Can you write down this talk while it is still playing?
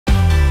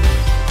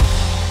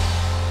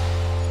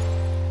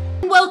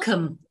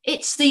Welcome.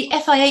 It's the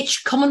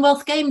FIH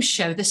Commonwealth Games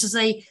Show. This is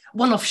a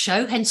one-off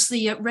show, hence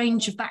the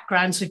range of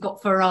backgrounds we've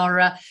got for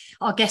our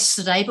guests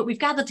today. But we've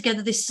gathered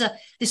together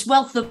this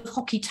wealth of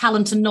hockey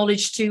talent and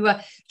knowledge to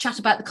chat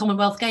about the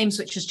Commonwealth Games,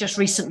 which has just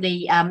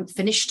recently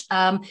finished.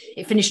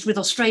 It finished with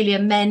Australia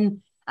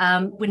men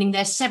winning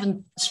their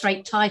 7th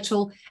straight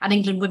title and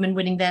England women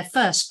winning their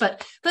first.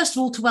 But first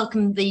of all, to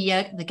welcome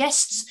the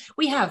guests,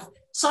 we have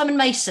Simon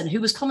Mason, who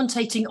was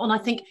commentating on, I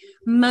think,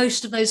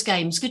 most of those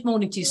games. Good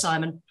morning to you,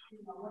 Simon.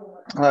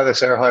 Hi there,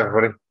 Sarah. Hi,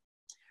 everybody.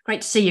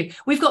 Great to see you.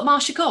 We've got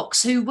Marsha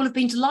Cox, who will have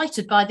been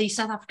delighted by the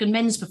South African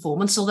men's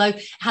performance, although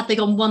had they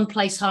gone one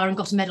place higher and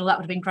got a medal, that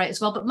would have been great as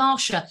well. But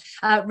Marsha,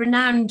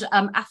 renowned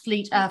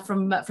athlete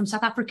from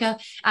South Africa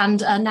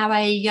and now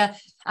a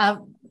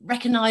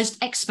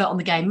recognised expert on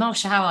the game.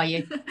 Marsha, how are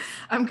you?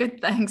 I'm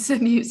good, thanks.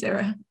 And you,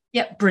 Sarah?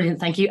 Yep, brilliant,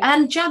 thank you.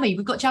 And Jamie,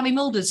 we've got Jamie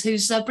Mulders,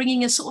 who's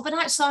bringing a sort of an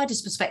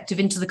outsider's perspective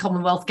into the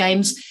Commonwealth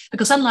Games,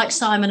 because unlike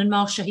Simon and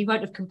Marsha, he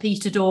won't have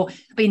competed or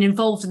been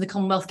involved in the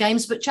Commonwealth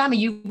Games. But Jamie,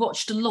 you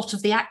watched a lot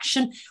of the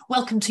action.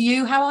 Welcome to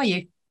you. How are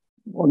you?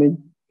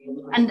 Morning.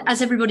 And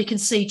as everybody can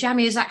see,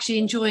 Jamie is actually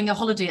enjoying a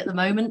holiday at the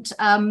moment.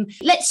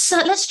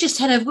 Let's just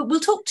head over. We'll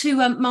talk to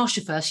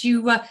Marsha first.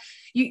 You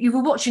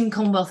were watching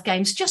Commonwealth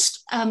Games.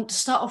 Just to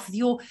start off with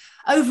your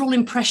overall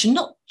impression,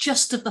 not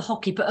just of the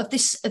hockey, but of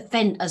this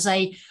event as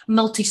a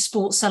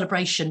multi-sport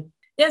celebration.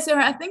 Yeah,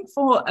 Sarah, I think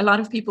for a lot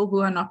of people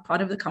who are not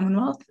part of the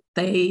Commonwealth,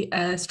 they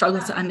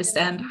struggle to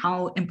understand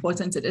how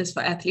important it is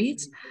for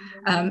athletes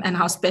and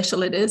how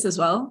special it is as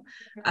well.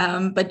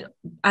 But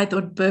I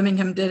thought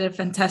Birmingham did a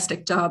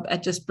fantastic job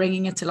at just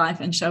bringing it to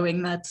life and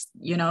showing that,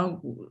 you know,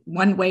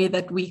 one way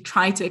that we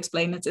try to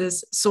explain it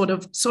is sort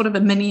of a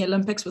mini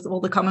Olympics with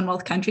all the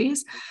Commonwealth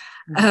countries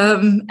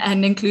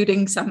and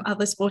including some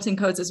other sporting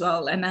codes as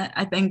well. And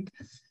I think,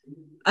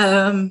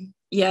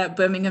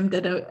 Birmingham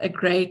did a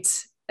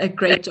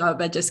great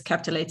job at just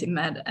capitulating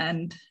that.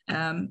 And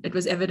it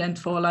was evident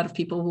for a lot of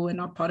people who are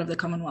not part of the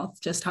Commonwealth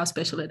just how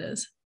special it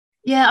is.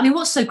 Yeah, I mean,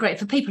 what's so great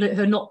for people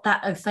who are not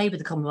that au fait with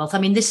the Commonwealth? I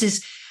mean, this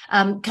is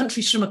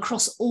countries from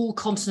across all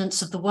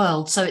continents of the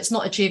world. So it's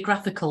not a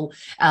geographical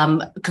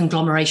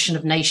conglomeration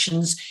of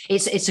nations.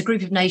 It's a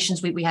group of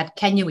nations. We had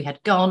Kenya, we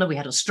had Ghana, we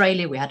had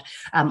Australia, we had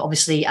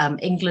obviously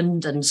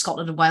England and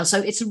Scotland and Wales. So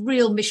it's a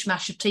real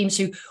mishmash of teams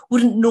who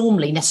wouldn't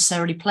normally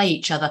necessarily play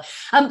each other.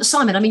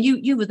 Simon, I mean,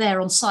 you were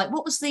there on site.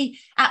 What was the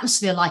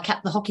atmosphere like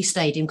at the hockey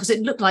stadium? Because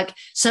it looked like,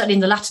 certainly in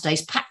the latter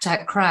days, packed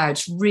out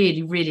crowds,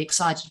 really, really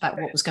excited about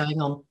what was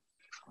going on.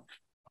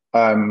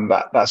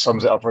 That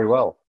sums it up very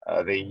well.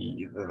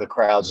 The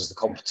crowds, as the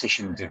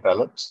competition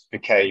developed,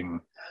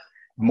 became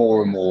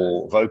more and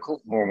more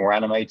vocal, more and more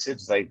animated.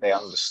 They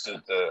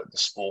understood the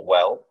sport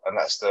well, and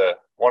that's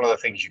one of the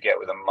things you get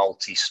with a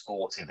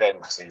multi-sport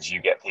event is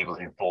you get people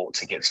who bought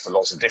tickets for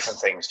lots of different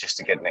things just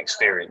to get an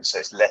experience. So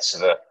it's less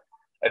of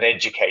an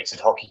educated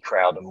hockey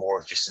crowd and more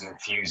of just an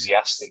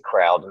enthusiastic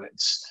crowd, and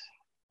it's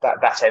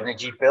that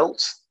energy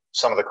built.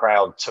 Some of the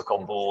crowd took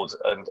on board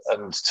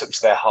and took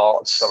to their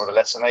hearts some of the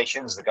lesser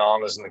nations, the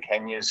Ghanas and the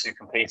Kenyas who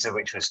competed,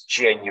 which was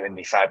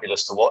genuinely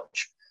fabulous to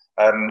watch.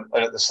 And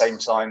at the same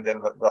time, then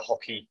the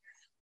hockey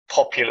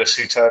populace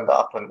who turned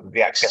up, and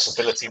the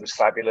accessibility was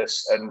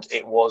fabulous. And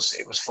it was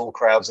full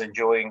crowds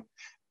enjoying.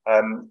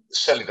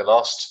 Certainly the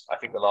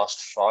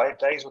last 5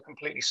 days were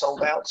completely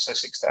sold out. So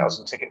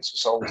 6,000 tickets were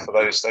sold for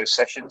those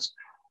sessions.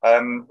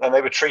 And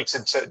they were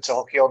treated to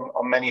hockey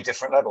on many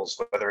different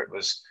levels, whether it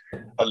was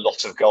a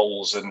lot of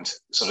goals and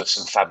sort of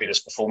some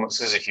fabulous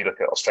performances, if you look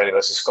at Australia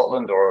versus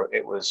Scotland, or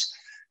it was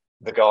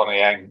the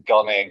Ghanaian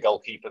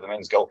goalkeeper, the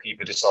men's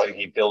goalkeeper, deciding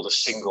he'd build a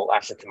single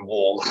African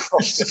wall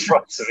across the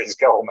front of his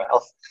goal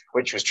mouth,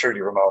 which was truly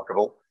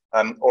remarkable.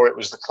 Or it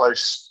was the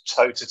close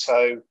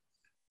toe-to-toe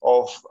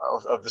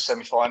of the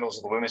semi-finals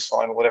or the women's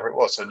final, whatever it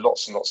was. So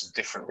lots and lots of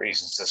different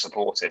reasons to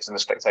support it, and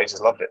the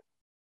spectators loved it.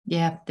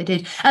 Yeah, they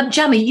did.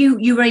 Jamie,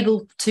 you were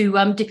able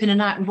to dip in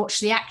and out and watch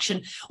the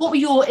action. What were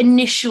your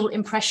initial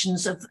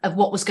impressions of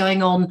what was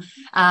going on,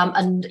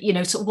 and you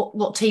know, sort of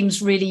what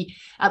teams really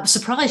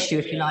surprised you,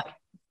 if you like?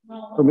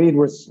 For me, it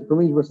was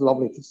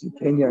lovely to see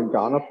Kenya and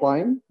Ghana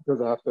playing,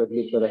 because I have to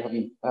admit that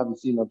I haven't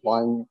seen them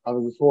playing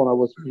ever before, and I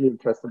was really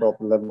impressed about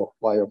the level of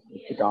play of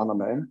the Ghana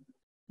men.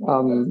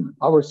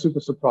 I was super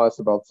surprised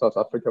about South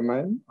Africa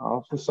men, I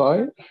have to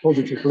say,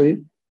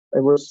 positively. It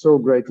was so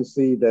great to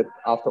see that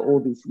after all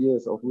these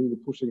years of really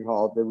pushing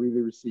hard, they really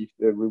received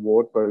the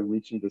reward by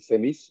reaching the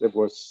semis. It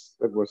was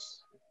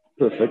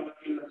perfect.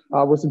 It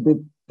was a bit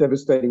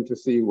devastating to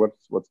see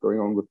what's going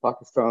on with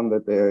Pakistan,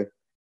 that they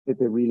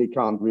really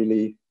can't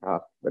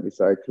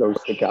close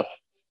the gap.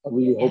 I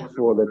really hope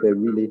for that they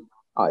really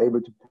are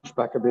able to push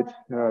back a bit,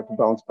 to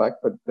bounce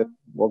back, but that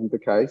wasn't the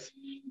case.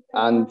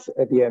 And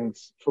at the end,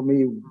 for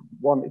me,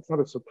 it's not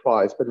a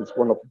surprise, but it's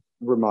one of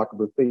the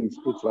remarkable things.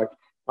 It's like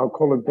how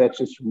Colin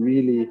Batches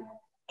really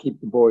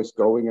keep the boys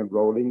going and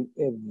rolling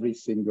every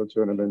single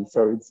tournament.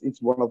 So it's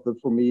one of the,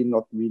 for me,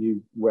 not really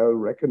well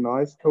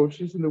recognized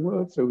coaches in the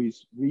world. So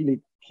he's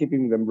really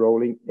keeping them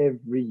rolling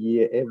every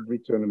year, every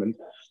tournament.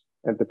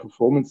 and the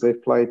performance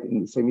they've played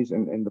in the semis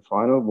and the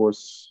final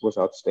was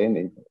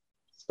outstanding.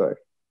 So.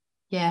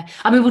 Yeah,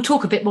 I mean, we'll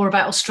talk a bit more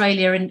about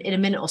Australia in a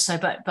minute or so,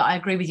 but I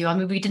agree with you. I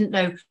mean, we didn't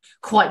know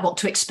quite what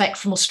to expect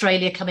from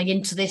Australia coming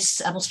into this,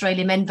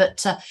 Australian men,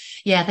 but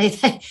yeah, they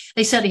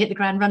certainly hit the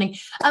ground running.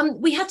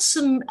 We had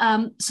some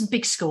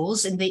big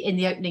scores in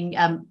the opening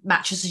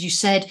matches, as you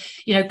said.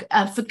 You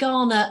know, for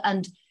Ghana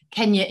and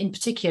Kenya in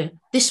particular,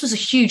 this was a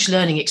huge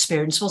learning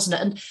experience,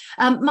 wasn't it?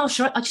 And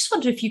Marsha, I just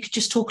wonder if you could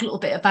just talk a little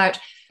bit about,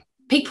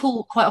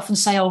 people quite often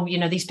say, oh, you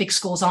know, these big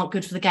scores aren't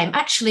good for the game.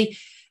 Actually,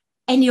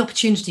 any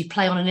opportunity to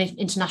play on an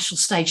international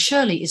stage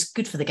surely is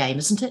good for the game,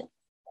 isn't it?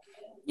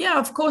 Yeah,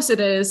 of course it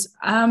is.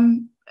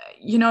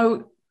 You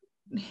know,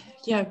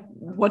 yeah,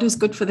 what is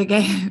good for the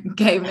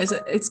game is,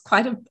 it's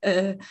quite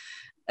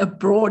a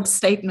broad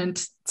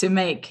statement to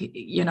make,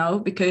 you know,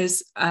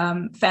 because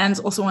fans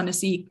also want to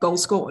see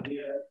goals scored.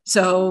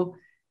 So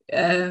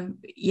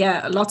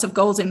yeah, lots of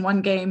goals in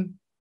one game,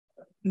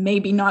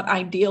 maybe not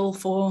ideal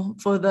for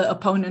the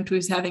opponent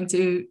who's having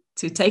to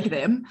take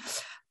them.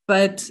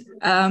 But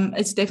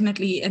it's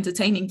definitely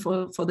entertaining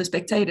for the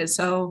spectators.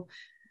 So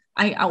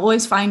I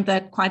always find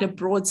that quite a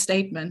broad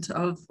statement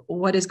of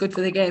what is good for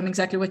the game,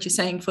 exactly what you're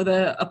saying, for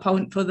the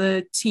opponent, for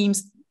the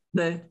teams,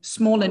 the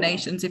smaller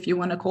nations, if you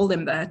want to call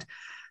them that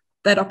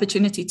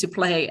opportunity to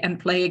play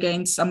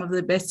against some of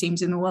the best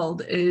teams in the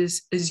world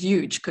is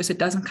huge, because it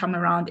doesn't come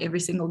around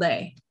every single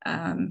day.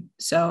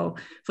 So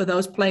for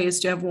those players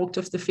to have walked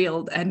off the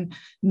field and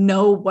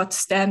know what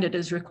standard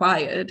is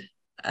required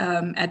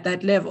at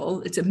that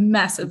level, it's a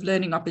massive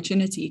learning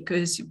opportunity,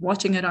 because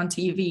watching it on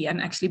TV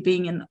and actually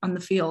being on the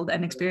field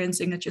and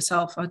experiencing it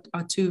yourself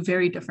are two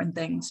very different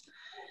things.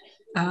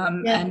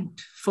 And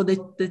for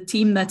the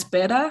team that's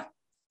better,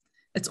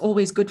 it's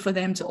always good for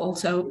them to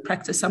also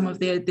practice some of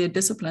their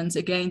disciplines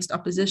against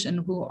opposition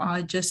who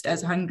are just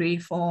as hungry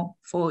for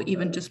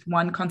even just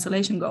one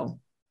consolation goal.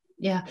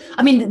 Yeah,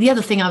 I mean, the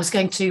other thing I was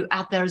going to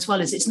add there as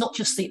well is it's not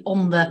just the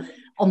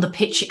on the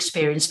pitch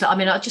experience, but I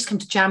mean, I just come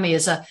to Jamie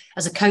as a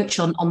coach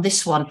on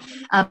this one.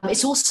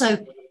 It's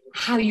also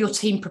how your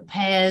team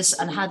prepares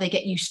and how they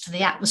get used to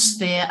the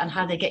atmosphere and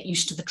how they get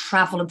used to the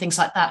travel and things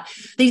like that.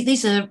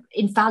 These are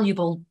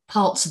invaluable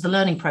parts of the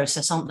learning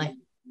process, aren't they?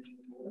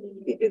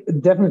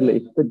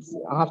 Definitely, but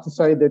I have to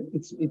say that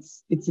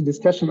it's a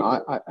discussion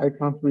I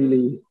can't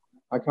really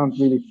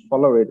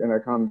follow it, and I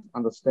can't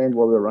understand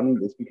why we're running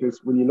this, because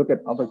when you look at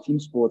other team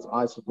sports,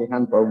 ice hockey,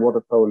 handball,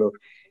 water polo,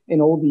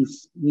 and all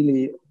these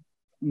really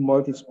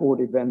multi-sport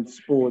event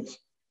sports,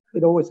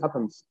 it always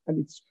happens, and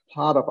it's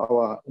part of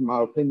our, in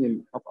my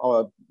opinion, of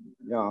our,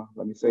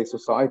 let me say,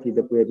 society,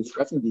 that we're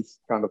discussing these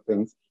kind of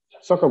things.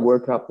 Soccer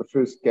World Cup, the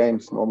first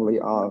games normally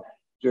are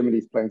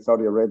Germany's playing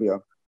Saudi Arabia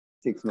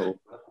 6-0.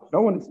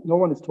 No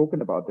one is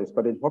talking about this,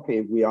 but in hockey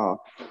we are.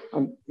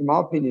 And in my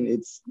opinion,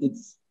 it's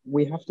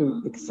we have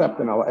to accept,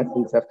 and our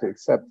athletes have to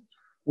accept,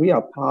 we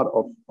are part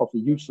of a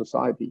huge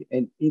society,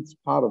 and it's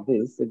part of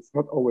this. It's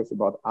not always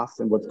about us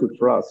and what's good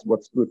for us,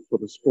 what's good for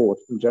the sport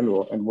in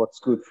general, and what's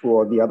good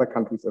for the other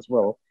countries as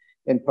well.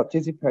 And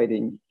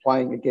participating,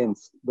 playing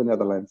against the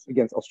Netherlands,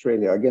 against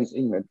Australia, against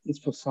England, is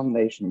for some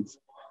nations,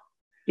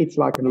 it's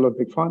like an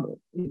Olympic final.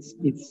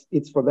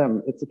 It's for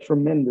them. It's a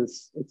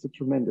tremendous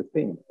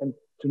thing. And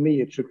to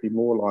me, it should be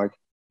more like,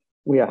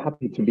 we are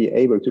happy to be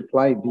able to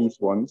play these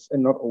ones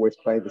and not always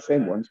play the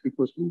same ones,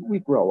 because we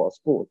grow our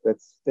sport.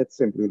 That's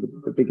simply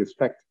the biggest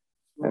fact.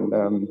 And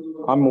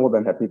I'm more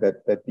than happy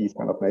that these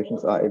kind of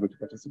nations are able to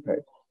participate.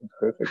 It's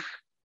perfect.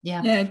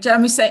 Yeah,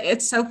 Jamie,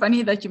 it's so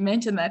funny that you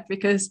mentioned that,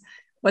 because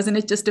wasn't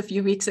it just a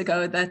few weeks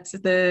ago that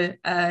the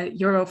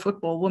Euro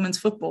football, women's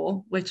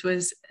football, which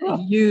was a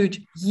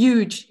huge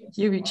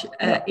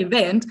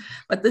event,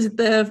 but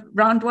the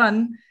round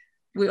one,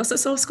 we also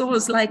saw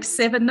scores like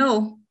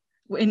 7-0.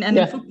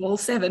 In football,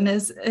 7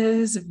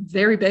 is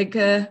very big.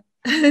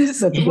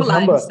 That's a big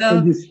number.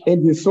 So.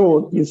 And you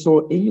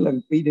saw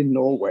England beating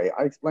Norway.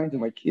 I explained to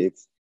my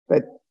kids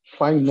that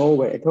playing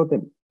Norway, I told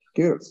them,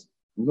 girls,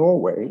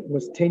 Norway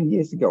was 10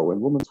 years ago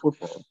in women's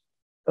football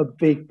a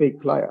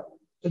big player.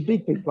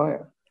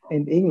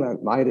 And England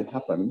made it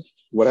happen,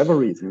 whatever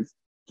reasons,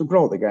 to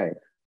grow the game.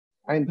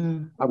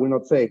 And I will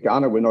not say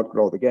Ghana will not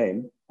grow the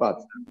game, but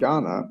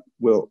Ghana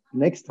will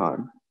next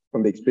time,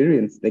 from the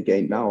experience they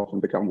gain now from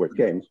the Commonwealth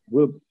Games,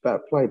 will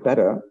play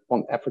better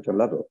on African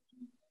level.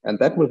 And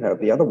that will help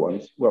the other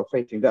ones who are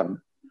facing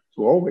them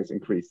to always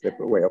increase their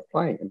way of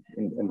playing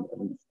and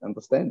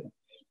understanding.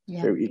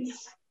 Yeah. So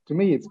to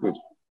me, it's good.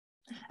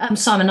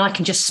 Simon, I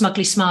can just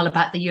smugly smile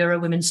about the Euro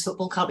women's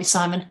football, can't we,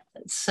 Simon?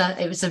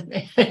 It was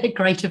a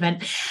great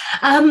event.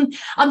 I'm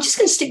just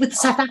going to stick with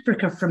South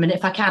Africa for a minute,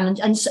 if I can.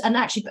 And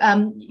actually,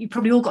 you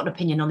probably all got an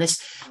opinion on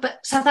this.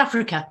 But South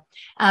Africa,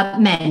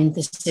 men,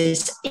 this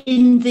is,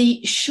 in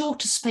the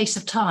shortest space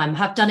of time,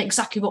 have done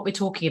exactly what we're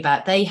talking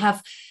about. They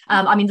have,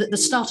 the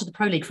start of the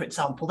Pro League, for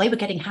example, they were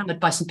getting hammered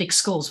by some big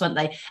scores, weren't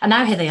they? And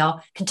now here they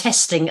are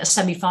contesting a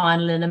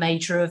semi-final in a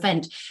major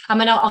event. I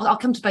mean, I'll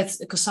come to both,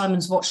 because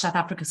Simon's watched South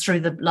Africa through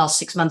the last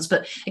 6 months,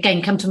 but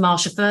again, come to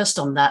Marsha first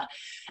on that.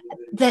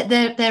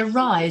 their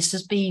rise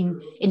has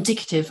been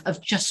indicative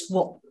of just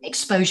what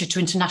exposure to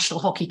international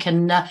hockey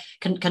can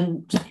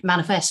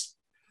manifest.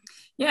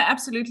 Yeah,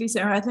 absolutely,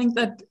 Sarah. I think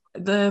that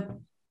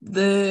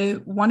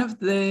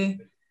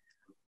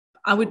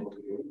I would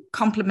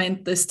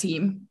compliment this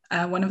team.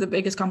 One of the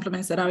biggest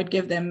compliments that I would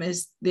give them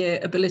is their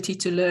ability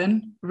to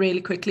learn really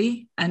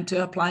quickly and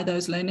to apply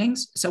those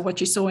learnings. So what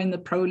you saw in the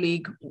Pro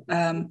League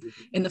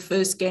in the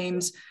first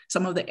games,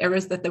 some of the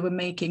errors that they were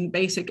making,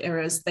 basic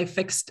errors, they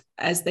fixed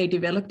as they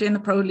developed in the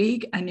Pro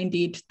League. And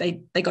indeed,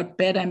 they got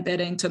better and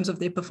better in terms of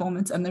their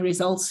performance, and the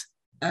results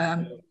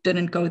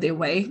didn't go their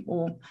way,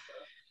 or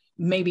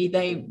maybe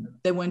they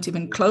weren't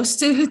even close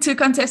to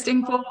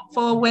contesting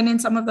for winning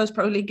some of those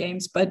Pro League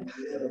games. But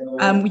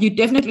you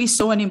definitely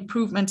saw an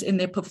improvement in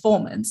their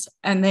performance.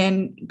 And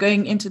then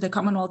going into the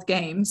Commonwealth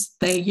Games,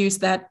 they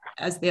used that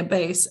as their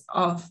base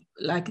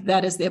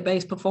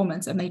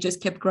performance, and they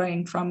just kept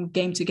growing from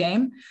game to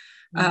game.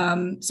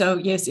 So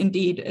yes,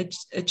 indeed,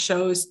 it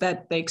shows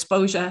that the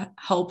exposure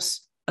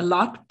helps a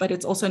lot, but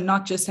it's also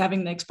not just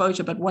having the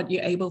exposure, but what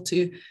you're able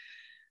to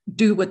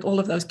do with all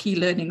of those key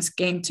learnings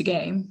game to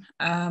game.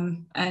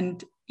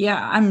 And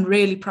yeah, I'm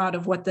really proud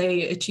of what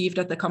they achieved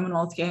at the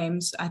Commonwealth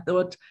Games. I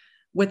thought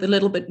with a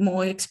little bit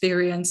more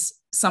experience,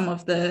 some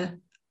of the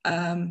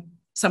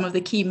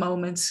key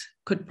moments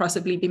could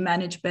possibly be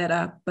managed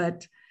better,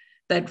 but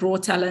that raw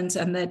talent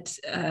and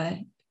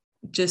that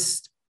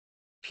just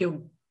pure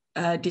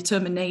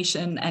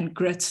determination and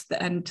grit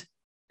and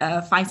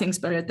fighting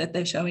spirit that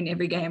they show in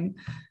every game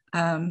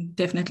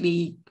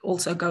definitely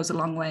also goes a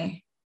long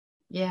way.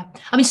 Yeah.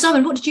 I mean,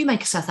 Simon, what did you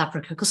make of South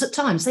Africa? Because at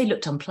times they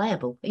looked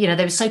unplayable. You know,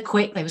 they were so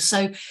quick. They were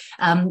so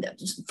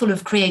full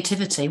of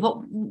creativity.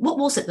 What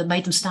was it that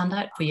made them stand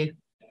out for you?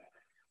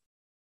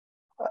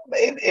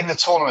 In the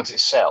tournament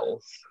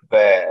itself,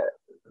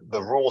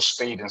 the raw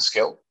speed and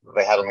skill that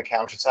they had on the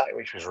counter-attack,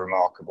 which was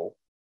remarkable,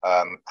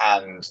 and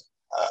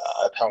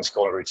a penalty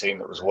corner routine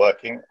that was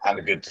working, and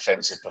a good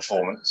defensive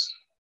performance.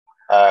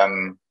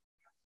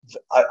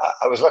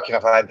 I was lucky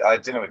enough, I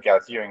had dinner with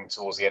Gareth Ewing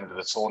towards the end of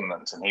the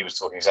tournament, and he was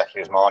talking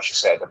exactly as Marsha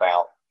said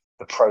about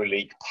the Pro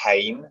League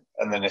pain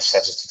and the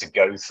necessity to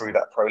go through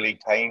that Pro League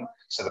pain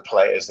so the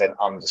players then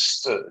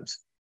understood,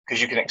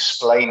 because you can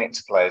explain it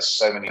to players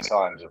so many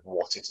times of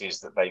what it is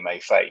that they may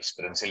face,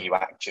 but until you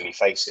actually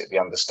face it, the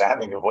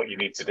understanding of what you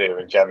need to do,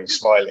 and Jamie's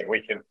smiling,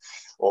 we can,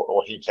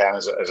 or he can,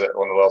 as one of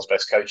the world's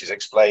best coaches,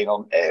 explain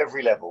on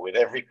every level with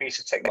every piece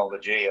of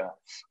technology,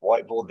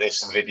 whiteboard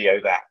this and video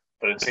that.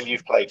 But until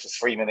you've played for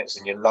 3 minutes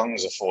and your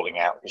lungs are falling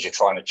out because you're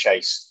trying to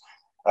chase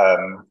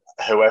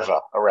whoever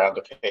around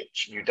a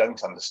pitch, you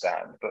don't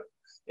understand. But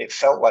it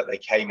felt like they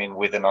came in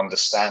with an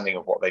understanding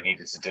of what they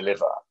needed to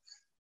deliver.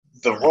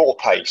 The raw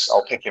pace,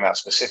 I'll pick him out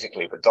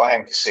specifically, but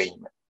Diane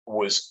Kassim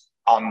was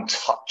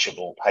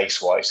untouchable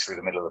pace-wise through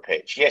the middle of the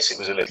pitch. Yes, it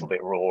was a little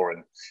bit raw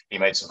and he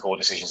made some poor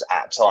decisions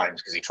at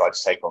times because he tried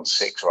to take on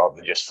 6 rather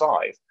than just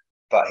 5,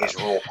 but his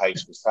raw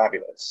pace was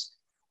fabulous.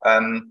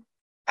 And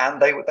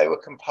they were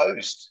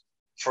composed.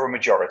 For a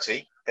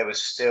majority, there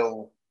was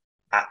still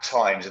at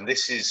times, and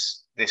this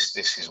is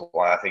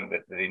why I think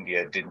that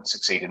India didn't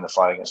succeed in the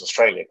final against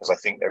Australia, because I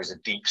think there is a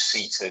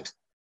deep-seated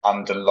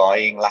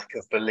underlying lack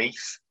of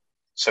belief.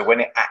 So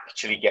when it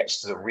actually gets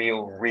to the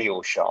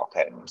real sharp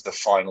end, the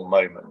final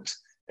moment,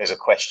 there's a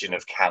question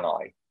of can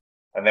I?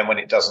 And then when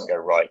it doesn't go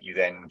right, you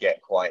then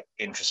get quite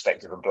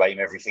introspective and blame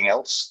everything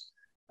else.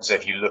 And so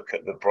if you look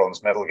at the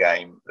bronze medal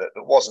game, that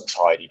wasn't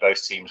tidy,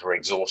 both teams were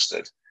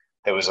exhausted.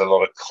 There was a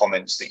lot of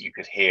comments that you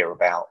could hear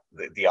about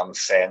the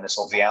unfairness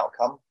of the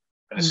outcome.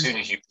 And as soon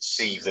as you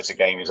perceive that a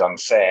game is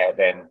unfair,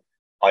 then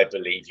I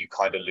believe you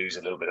kind of lose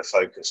a little bit of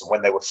focus. And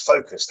when they were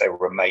focused, they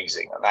were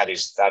amazing. And that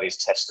is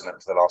testament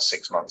to the last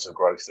 6 months of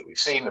growth that we've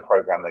seen, the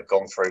program they've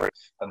gone through,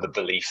 and the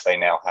belief they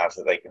now have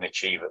that they can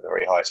achieve at the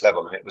very highest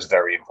level. And it was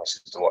very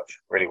impressive to watch,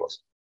 it really was.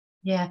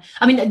 Yeah.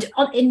 I mean,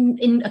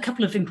 in a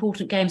couple of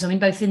important games, I mean,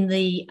 both in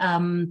the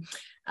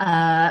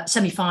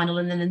semi-final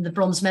and then in the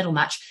bronze medal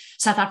match,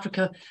 South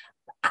Africa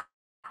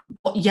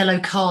got yellow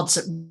cards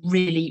at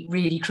really,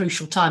 really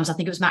crucial times. I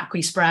think it was Matt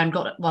Griese-Brown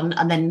got one,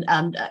 and then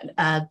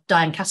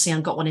Diane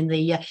Kassim got one in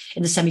the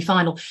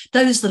semi-final.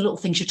 Those are the little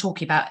things you're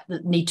talking about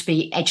that need to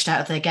be edged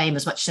out of their game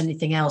as much as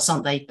anything else,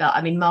 aren't they? But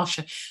I mean,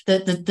 Marsha,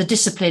 the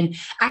discipline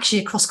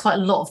actually across quite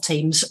a lot of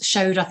teams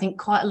showed, I think,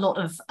 quite a lot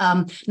of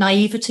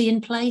naivety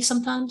in play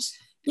sometimes.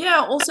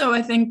 Yeah, also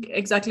I think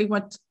exactly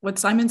what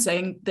Simon's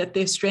saying, that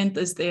their strength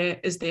is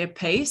their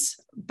pace,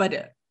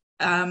 but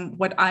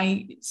what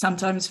I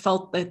sometimes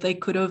felt that they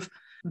could have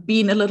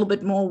been a little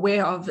bit more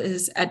aware of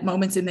is at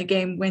moments in the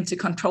game when to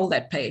control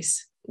that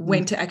pace,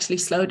 when to actually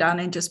slow down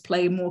and just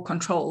play more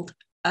controlled,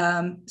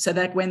 so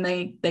that when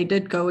they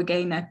did go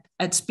again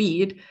at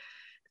speed,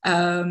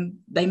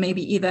 they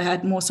maybe either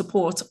had more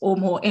support or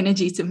more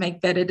energy to make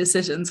better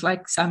decisions.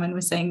 Like Simon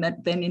was saying,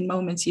 that then in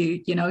moments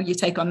you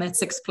take on that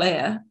 6th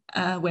player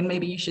when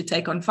maybe you should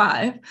take on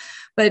 5.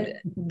 But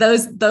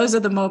those are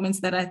the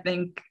moments that I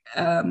think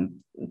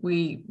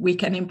we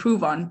can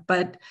improve on.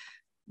 But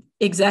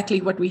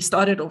exactly what we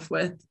started off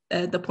with.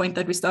 The point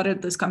that we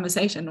started this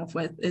conversation off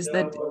with is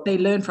that they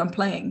learn from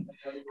playing.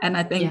 And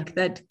I think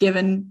that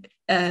given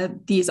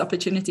these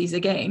opportunities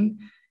again,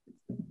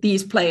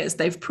 these players,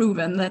 they've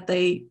proven that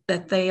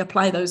they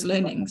apply those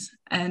learnings.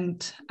 And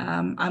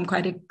I'm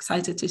quite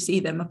excited to see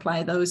them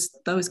apply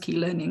those key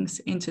learnings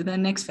into the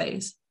next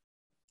phase.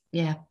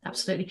 Yeah,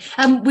 absolutely.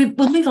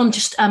 We'll move on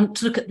just to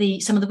look at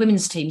some of the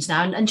women's teams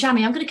now. And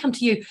Jamie, I'm going to come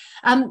to you.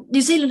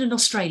 New Zealand and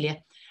Australia.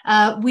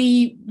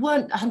 We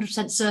weren't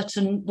 100%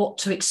 certain what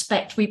to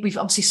expect. We've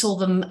obviously saw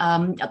them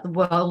at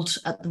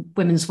the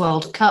Women's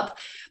World Cup,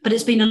 but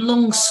it's been a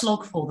long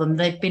slog for them.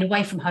 They've been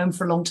away from home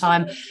for a long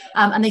time,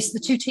 and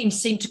the two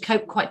teams seem to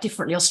cope quite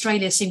differently.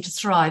 Australia seemed to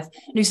thrive.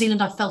 New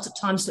Zealand, I felt at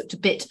times looked a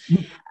bit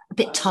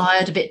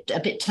tired, a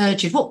bit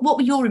turgid. What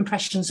were your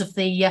impressions of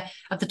the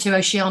two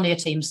Oceania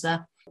teams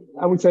there?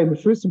 I would say the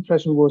first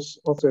impression was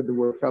also at the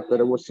World Cup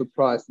that I was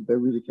surprised that they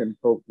really can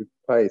cope with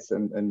pace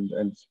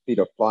and speed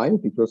of flying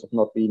because of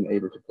not being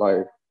able to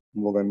fly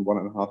more than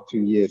 1.5, 2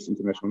 years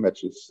international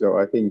matches. So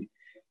I think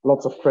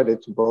lots of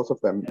credit to both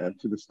of them,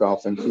 to the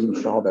staffs and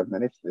teams, how they've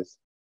managed this.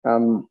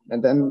 And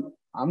then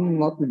I'm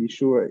not really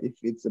sure if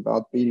it's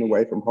about being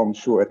away from home.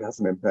 Sure, it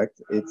has an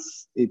impact.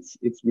 It's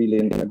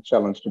really a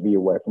challenge to be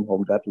away from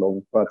home that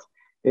long, but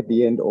at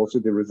the end, also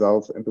the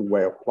results and the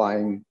way of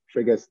flying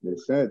triggers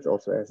this. It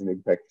also has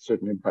a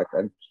certain impact.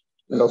 And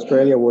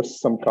Australia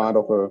was some kind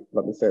of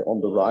let me say,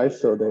 on the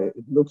rise. So it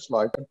looks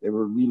like they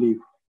were really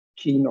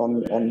keen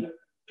on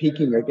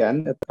peaking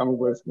again at the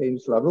Commonwealth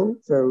Games level.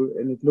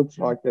 And it looks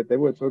like that they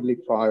were totally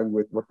fine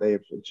with what they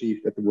have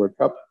achieved at the World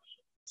Cup.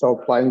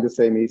 So flying the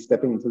same ease,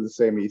 stepping into the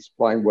same ease,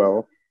 flying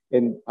well.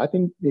 And I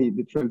think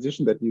the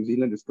transition that New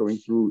Zealand is going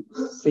through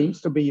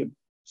seems to be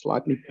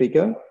slightly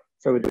bigger.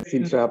 So it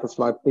seems to have a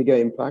slight bigger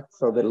impact.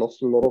 So they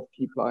lost a lot of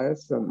key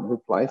players, and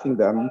replacing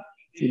them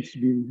seems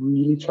to be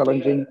really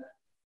challenging.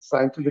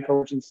 Signed to the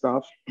coaching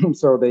staff,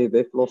 so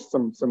they've lost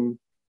some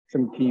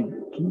key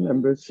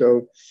members.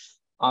 So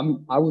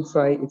I would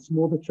say it's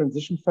more the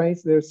transition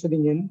phase they're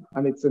sitting in,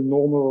 and it's a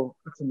normal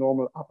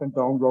up and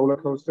down roller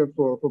coaster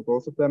for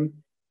both of them,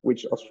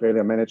 which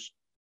Australia managed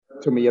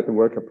to me at the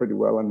World Cup pretty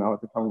well, and now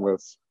at the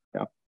Commonwealth,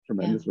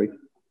 tremendously. Yeah.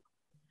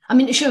 I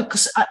mean, sure,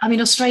 because I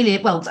mean, Australia,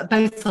 well,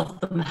 both of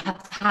them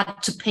have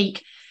had to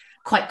peak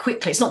quite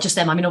quickly. It's not just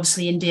them. I mean,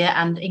 obviously, India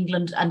and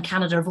England and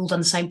Canada have all done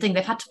the same thing.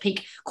 They've had to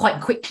peak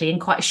quite quickly in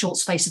quite a short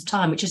space of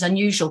time, which is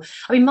unusual.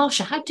 I mean,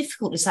 Marsha, how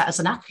difficult is that as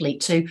an athlete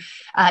to,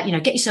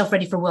 get yourself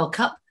ready for a World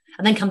Cup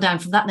and then come down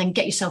from that and then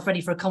get yourself ready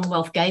for a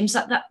Commonwealth Games?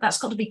 That's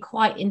got to be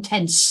quite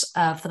intense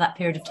for that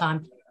period of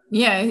time.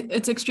 Yeah,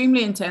 it's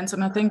extremely intense.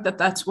 And I think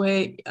that's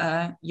where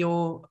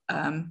your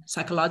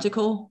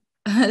psychological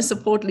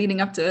support leading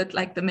up to it,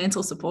 like the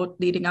mental support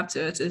leading up to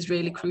it, is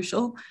really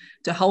crucial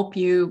to help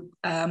you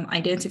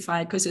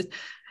identify, because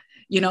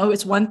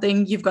it's one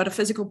thing, you've got a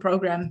physical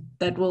program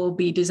that will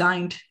be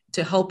designed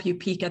to help you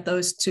peak at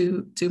those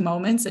two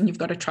moments, and you've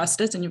got to trust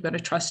it, and you've got to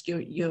trust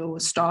your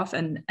staff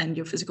and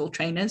your physical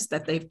trainers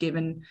that they've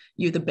given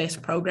you the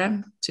best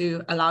program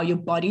to allow your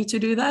body to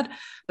do that.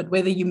 But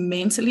whether you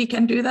mentally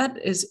can do that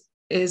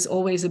is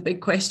always a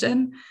big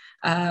question.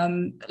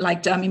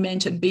 Like Jamie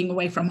mentioned, being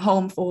away from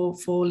home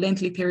for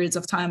lengthy periods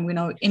of time. We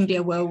know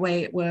India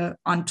were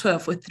on tour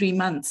for 3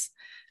 months,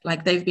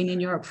 like they've been in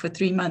Europe for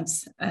 3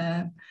 months,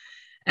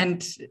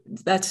 and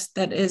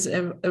that is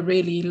a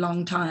really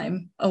long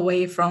time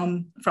away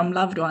from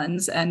loved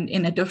ones and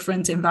in a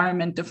different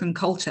environment, different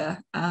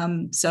culture.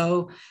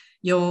 So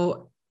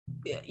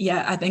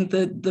I think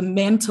the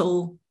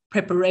mental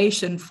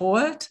preparation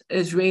for it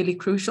is really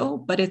crucial,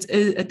 but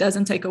it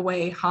doesn't take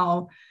away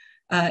how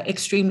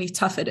extremely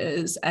tough it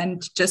is.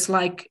 And just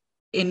like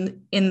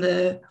in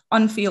the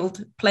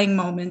on-field playing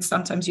moments,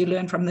 sometimes you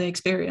learn from the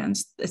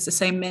experience. It's the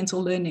same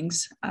mental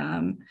learnings.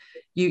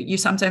 You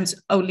sometimes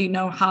only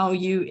know how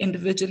you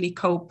individually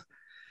cope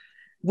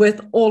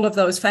with all of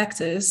those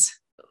factors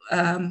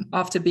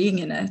after being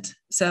in it.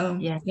 So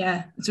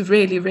yeah, it's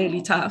really,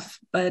 really tough,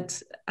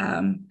 but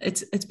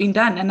it's been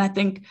done. And I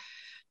think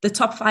the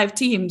top 5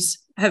 teams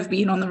have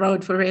been on the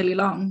road for really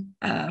long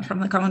from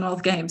the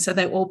Commonwealth Games. So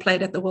they all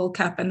played at the World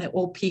Cup, and they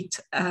all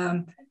peaked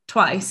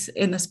twice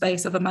in the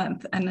space of a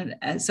month.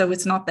 And so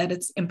it's not that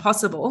it's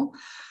impossible,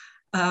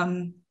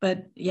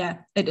 but yeah,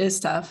 it is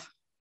tough.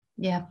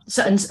 Yeah.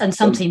 So and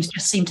some teams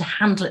just seem to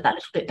handle it that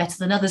little bit better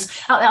than others.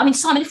 I mean,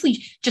 Simon, if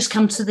we just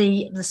come to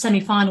the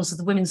semi-finals of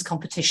the women's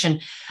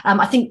competition,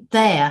 I think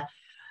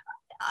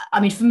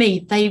for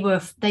me, they were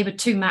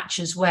 2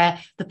 matches where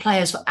the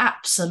players were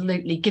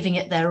absolutely giving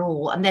it their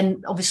all. And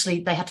then obviously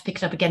they had to pick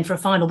it up again for a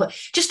final. But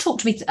just talk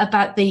to me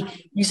about the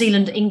New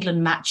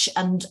Zealand-England match,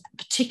 and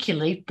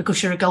particularly,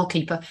 because you're a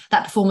goalkeeper,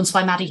 that performance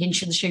by Maddie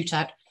Hinch in the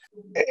shootout.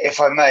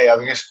 If I may,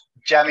 I guess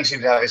Jamie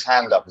seemed to have his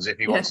hand up as if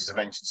he wanted to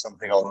mention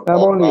something on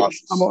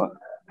Marsha's.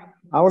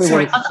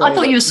 Sorry, I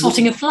thought you were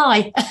swatting a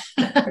fly.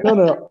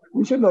 No.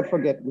 We should not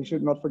forget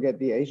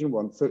the Asian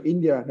one. So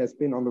India has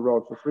been on the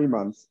road for 3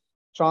 months.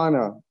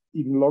 China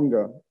even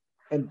longer,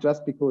 and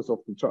just because of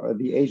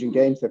the Asian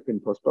Games have been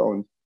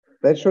postponed,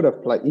 they should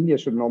have played. India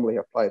should normally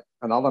have played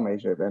another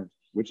major event,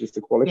 which is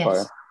the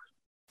qualifier. Yes.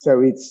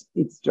 So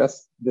it's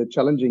just the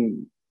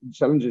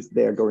challenges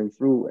they are going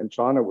through, and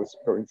China was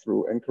going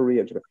through, and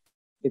Korea.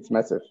 It's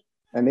massive.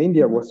 And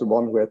India was the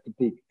one who had to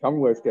pick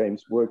Commonwealth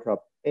Games, World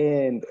Cup,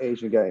 and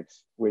Asian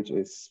Games, which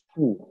is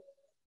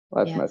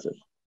that's massive.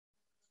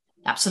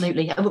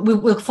 Absolutely.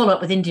 We'll follow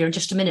up with India in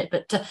just a minute.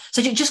 But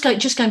so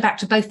just going back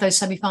to both those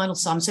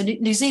semi-finals, Simon. So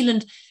New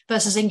Zealand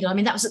versus England. I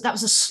mean, that was a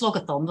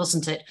slogathon,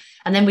 wasn't it?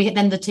 And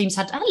then the teams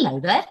had hello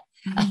there,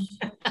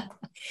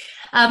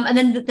 and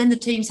then the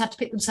teams had to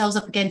pick themselves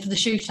up again for the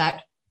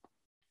shootout.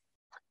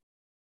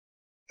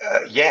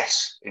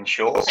 Yes, in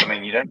short. I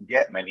mean, you don't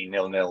get many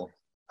 0-0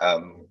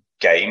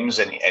 games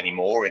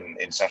anymore in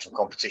international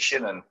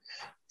competition, and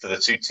for the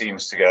two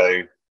teams to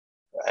go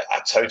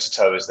toe to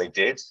toe as they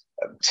did,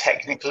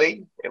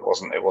 technically it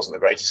wasn't the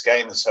greatest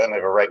game. The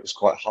turnover rate was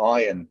quite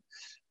high, and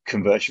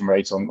conversion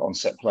rate on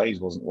set plays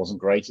wasn't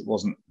great. It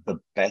wasn't the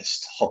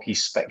best hockey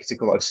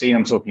spectacle I've seen.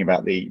 I'm talking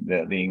about the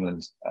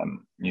England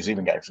New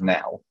Zealand game for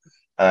now.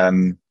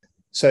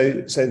 So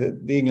the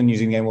England New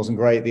Zealand game wasn't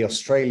great. The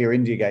Australia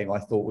India game I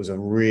thought was a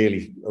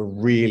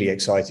really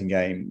exciting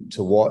game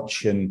to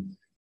watch, and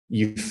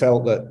you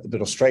felt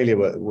that Australia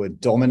were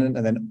dominant,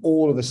 and then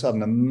all of a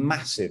sudden a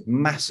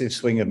massive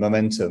swing of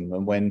momentum.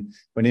 And when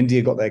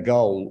India got their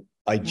goal,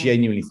 I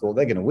genuinely thought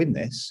they're going to win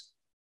this.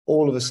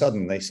 All of a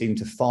sudden they seemed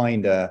to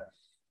find a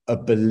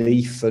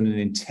belief and an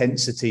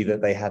intensity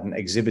that they hadn't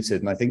exhibited.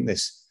 And I think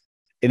this,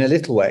 in a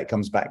little way, it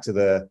comes back to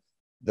the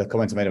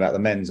comment I made about the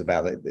men's,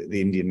 about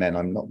the Indian men.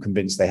 I'm not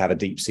convinced they have a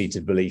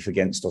deep-seated belief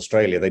against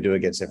Australia. They do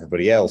against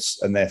everybody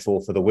else. And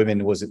therefore, for the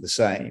women, was it the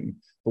same?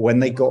 But when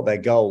they got their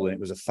goal, and it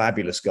was a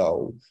fabulous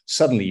goal,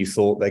 suddenly you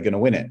thought they're going to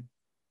win it.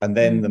 And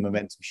then the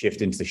momentum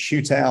shift into the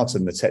shootout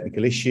and the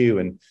technical issue.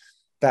 And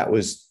that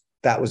was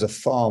a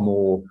far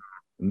more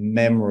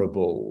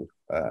memorable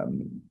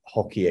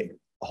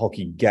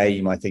hockey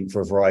game, I think, for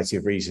a variety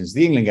of reasons.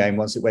 The England game,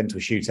 once it went to a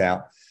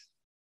shootout,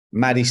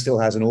 Maddie still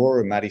has an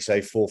aura, and Maddie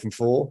saved 4 from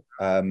 4.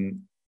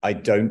 I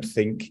don't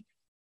think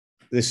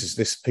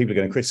this people are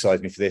going to criticize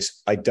me for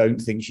this. I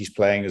don't think she's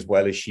playing as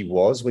well as she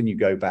was when you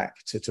go back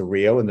to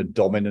Rio, and the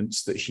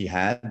dominance that she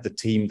had. The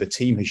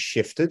team has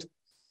shifted,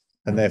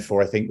 and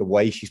therefore I think the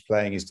way she's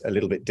playing is a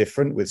little bit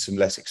different with some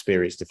less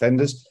experienced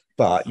defenders.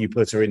 But you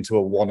put her into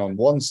a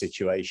one-on-one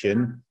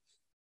situation,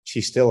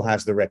 she still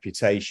has the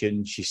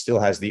reputation, she still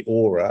has the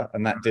aura,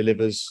 and that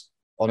delivers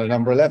on a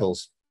number of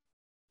levels.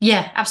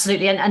 Yeah,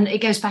 absolutely. And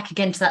it goes back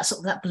again to that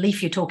sort of that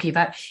belief you're talking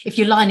about. If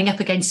you're lining up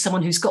against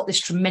someone who's got this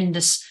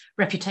tremendous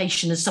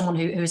reputation as someone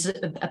who is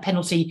a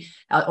penalty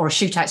or a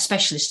shootout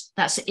specialist,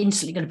 that's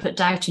instantly going to put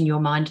doubt in your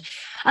mind.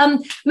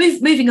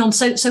 Moving on.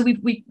 So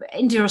we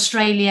India,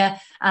 Australia,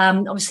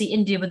 obviously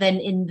India were then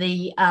in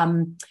the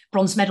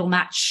bronze medal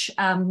match.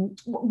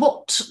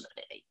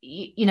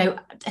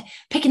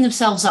 Picking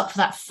themselves up for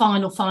that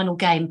final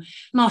game,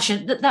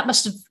 Marsha, that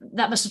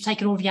must have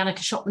taken all of Janneke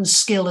Schotman's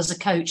skill as a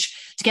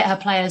coach to get her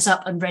players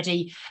up and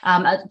ready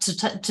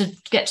to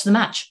get to the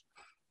match.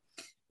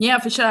 Yeah,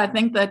 for sure. I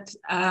think that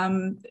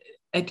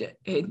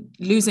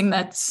losing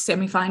that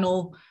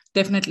semi-final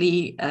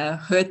definitely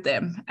hurt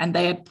them, and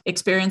they had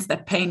experienced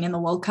that pain in the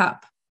World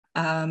Cup,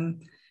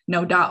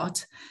 no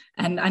doubt.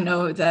 And I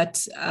know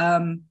that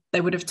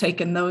they would have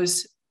taken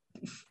those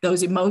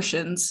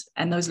emotions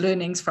and those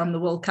learnings from the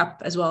World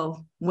Cup as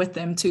well with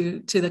them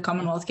to the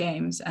Commonwealth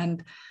Games.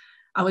 And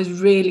I was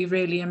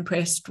really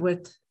impressed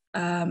with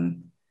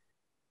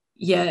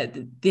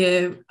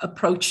their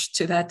approach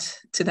to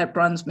that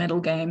bronze medal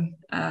game.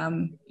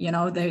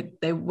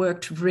 They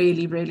worked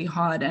really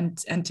hard,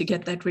 and to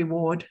get that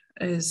reward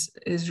is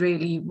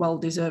really well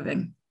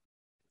deserving.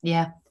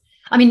 Yeah.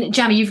 I mean,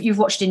 Jamie, you've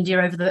watched India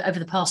over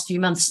the past few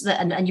months,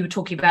 and you were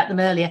talking about them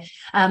earlier.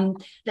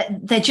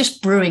 They're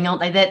just brewing,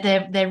 aren't they?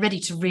 They're ready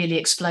to really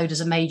explode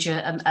as a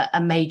major.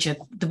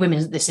 The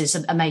women, this is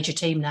a major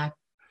team now.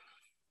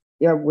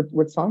 Yeah,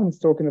 what Simon's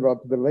talking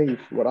about, the belief.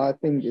 What I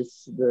think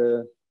is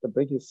the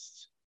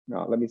biggest,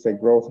 let me say,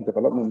 growth and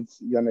development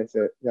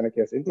Janneke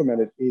has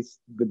implemented is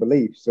the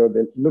belief. So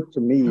they look to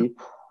me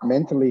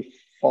mentally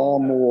far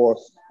more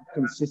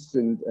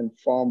consistent and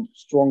far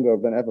stronger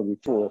than ever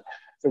before.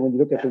 So when you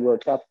look at the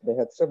World Cup, they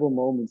had several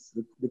moments,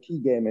 the key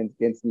game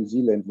against New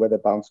Zealand, where they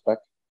bounced back,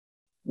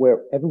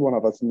 where every one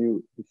of us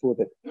knew before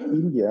that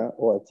India,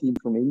 or a team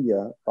from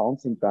India,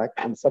 bouncing back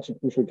in such a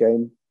crucial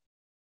game.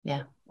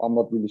 Yeah, I'm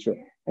not really sure.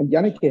 And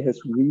Janneke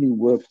has really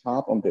worked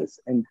hard on this.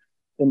 And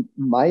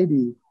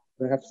maybe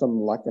they have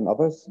some luck in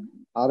other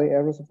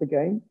areas of the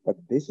game, but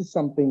this is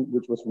something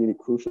which was really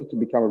crucial to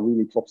become a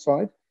really top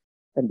side.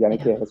 And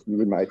Janneke has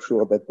really made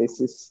sure that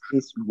this is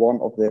one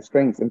of their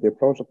strengths, and the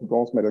approach of the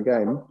bronze medal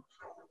game.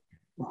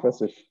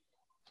 Impressive.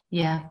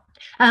 Yeah.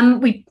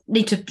 We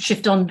need to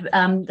shift on.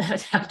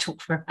 I've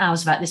talked for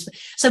hours about this.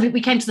 So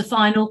we came to the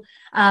final,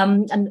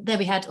 and there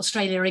we had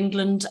Australia,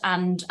 England,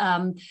 and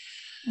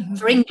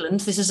for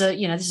England, this is a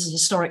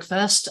historic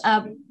first.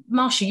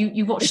 Marsha,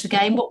 you watched the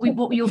game. What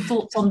were your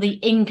thoughts on the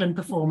England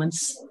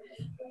performance?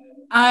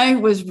 I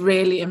was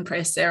really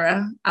impressed,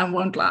 Sarah. I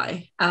won't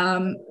lie.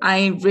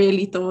 I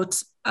really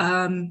thought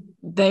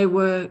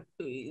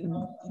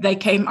they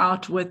came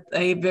out with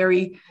a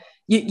very,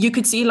 you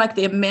could see like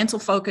their mental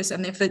focus,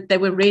 and they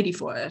were ready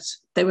for it.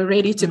 They were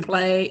ready to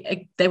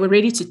play. They were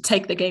ready to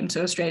take the game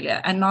to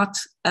Australia and not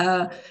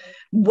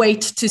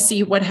wait to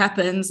see what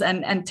happens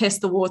and test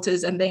the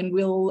waters, and then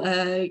we'll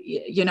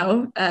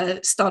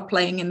start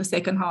playing in the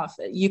second half.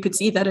 You could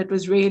see that it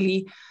was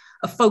really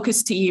a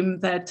focused team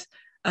that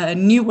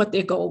knew what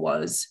their goal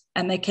was,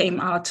 and they came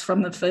out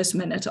from the first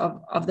minute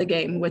of the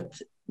game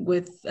with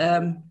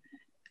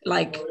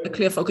like a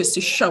clear focus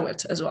to show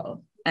it as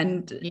well.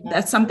 And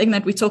that's something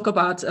that we talk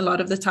about a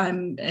lot of the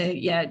time.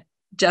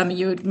 Jamie,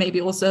 you would maybe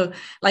also,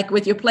 like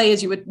with your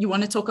players, you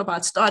want to talk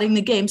about starting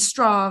the game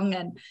strong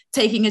and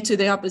taking it to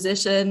the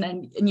opposition,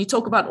 and you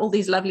talk about all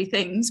these lovely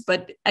things,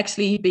 but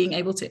actually being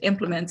able to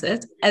implement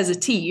it as a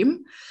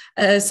team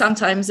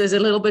sometimes is a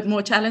little bit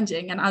more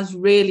challenging. And I was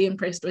really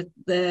impressed with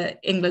the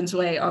England's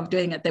way of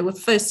doing it. They were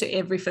first to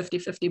every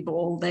 50-50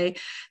 ball. They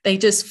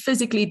just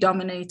physically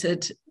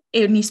dominated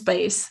any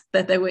space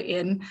that they were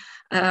in,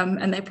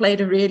 and they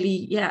played a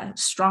really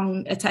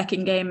strong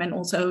attacking game, and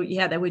also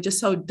they were just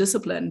so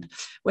disciplined,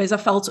 whereas I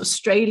felt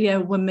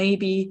Australia were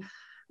maybe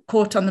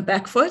caught on the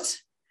back foot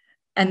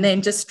and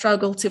then just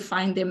struggled to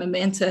find their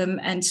momentum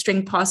and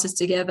string passes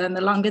together. And the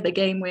longer the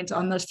game went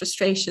on, those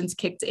frustrations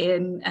kicked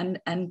in,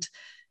 and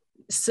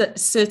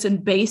certain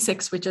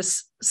basics were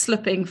just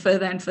slipping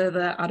further and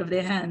further out of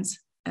their hands.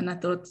 And I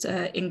thought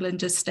England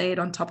just stayed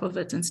on top of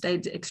it and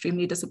stayed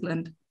extremely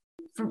disciplined.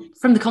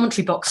 From the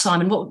commentary box,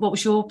 Simon, what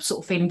was your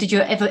sort of feeling? Did you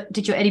at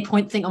any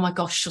point think, oh my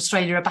gosh,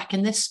 Australia are back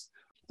in this?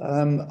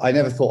 I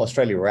never thought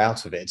Australia were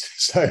out of it.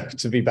 So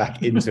to be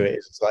back into it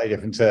is a slightly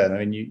different turn.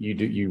 I mean,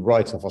 you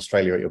write off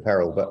Australia at your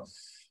peril, but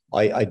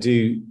I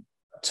do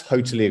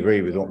totally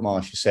agree with what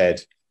Marsha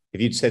said. If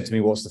you'd said to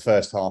me, what's the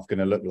first half going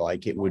to look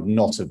like? It would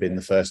not have been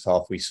the first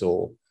half we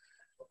saw.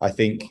 I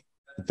think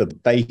the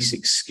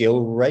basic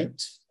skill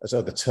rate,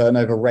 so the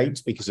turnover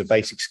rate, because of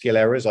basic skill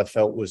errors, I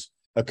felt was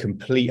a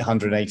complete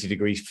 180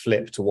 degrees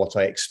flip to what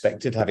I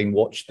expected, having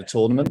watched the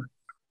tournament.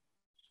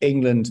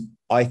 England,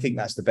 I think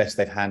that's the best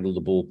they've handled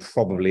the ball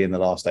probably in the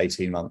last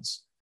 18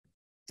 months.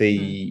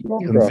 The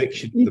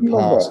conviction of the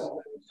past.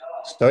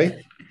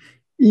 Sorry?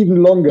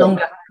 Even longer.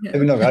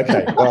 Even longer,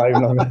 okay. Well,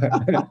 even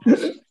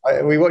longer.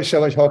 We watch so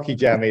much hockey,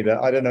 Jamie, that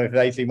I don't know if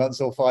it's 18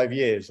 months or 5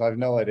 years. I have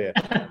no idea.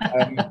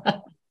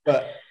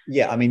 But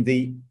yeah, I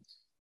mean,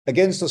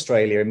 against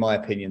Australia, in my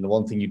opinion, the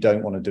one thing you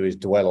don't want to do is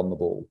dwell on the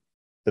ball.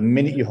 The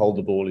minute you hold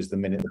the ball is the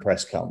minute the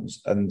press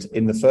comes. And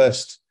in the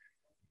first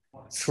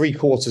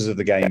 3/4 of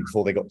the game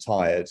before they got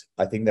tired,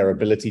 I think their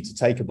ability to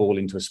take a ball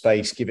into a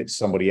space, give it to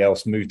somebody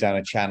else, move down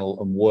a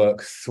channel and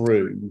work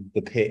through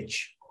the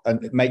pitch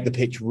and make the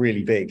pitch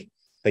really big.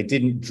 They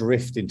didn't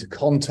drift into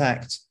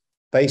contact.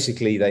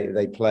 Basically,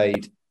 they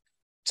played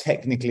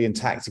technically and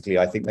tactically.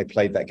 I think they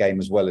played that game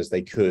as well as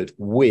they could,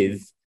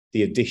 with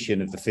the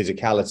addition of the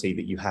physicality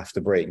that you have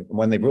to bring. And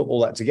when they brought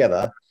all that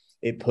together,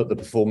 it put the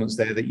performance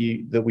there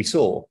that we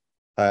saw.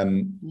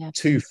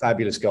 2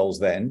 fabulous goals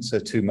then, so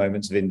 2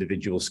 moments of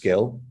individual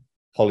skill.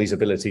 Holly's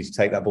ability to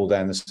take that ball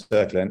down the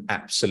circle and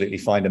absolutely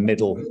find the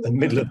middle of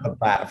the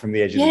bat from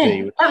the edge of the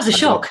D. That was a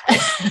shock.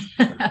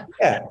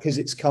 Yeah, because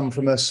it's come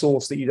from a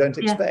source that you don't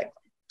expect.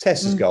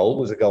 Tessa's goal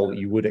was a goal that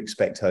you would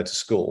expect her to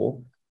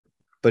score,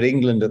 but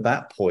England at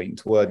that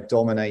point were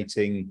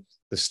dominating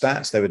the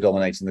stats, they were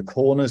dominating the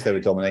corners, they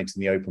were dominating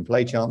the open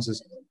play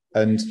chances,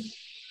 and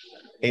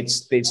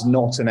it's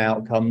not an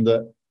outcome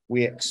that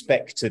we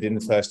expected in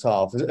the first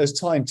half. As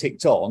time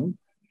ticked on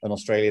and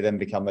Australia then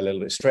become a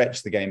little bit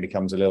stretched, the game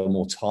becomes a little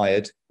more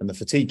tired and the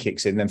fatigue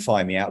kicks in, then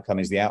fine, the outcome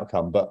is the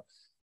outcome. But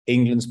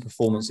England's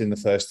performance in the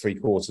first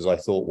 3/4, I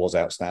thought, was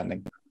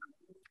outstanding.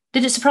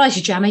 Did it surprise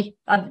you, Jamie?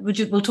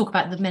 We'll talk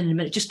about the men in a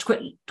minute. Just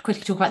quickly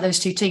talk about those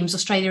 2 teams,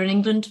 Australia and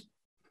England.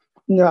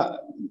 No,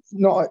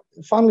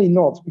 funnily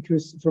not,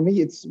 because for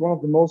me, it's one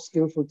of the most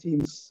skillful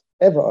teams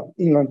ever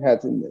England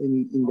had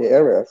in the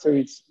area. So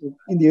it's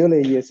in the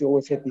earlier years, you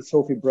always had the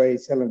Sophie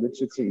Brace, Helen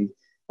Richardson.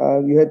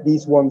 You had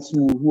these ones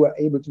who are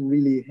able to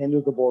really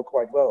handle the ball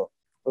quite well.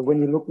 But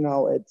when you look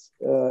now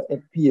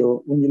at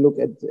Peel, when you look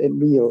at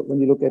Neil,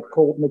 when you look at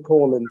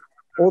McCall and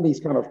all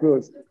these kind of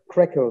girls,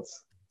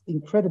 Crackles,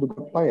 incredible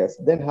good players.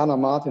 Then Hannah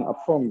Martin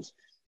up front.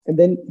 And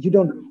then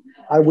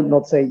I would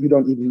not say you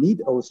don't even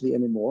need Owsley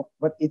anymore,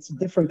 but it's a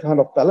different kind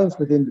of balance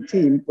within the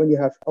team when you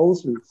have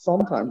Owsley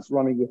sometimes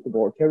running with the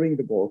ball, carrying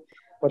the ball.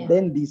 But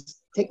then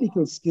these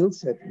technical skill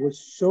set was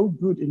so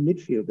good in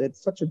midfield.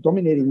 That's such a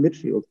dominating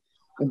midfield.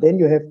 And then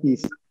you have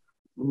these,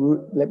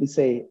 let me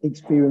say,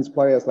 experienced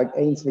players like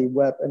Ainsley,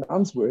 Webb, and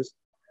Unsworth,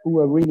 who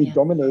are really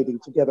dominating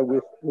together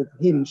with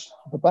Hinge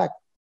at the back.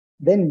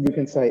 Then you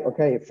can say,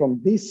 okay,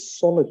 from this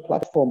solid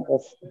platform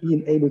of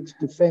being able to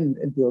defend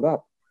and build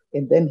up,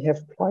 and then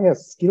have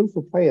players,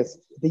 skillful players.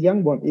 The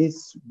young one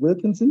is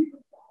Wilkinson.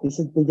 This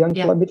is the young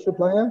midfield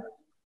player.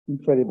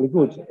 Incredibly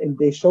good. And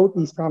they showed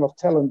these kind of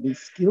talent, these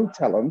skill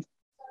talent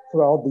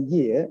throughout the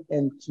year.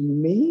 And to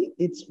me,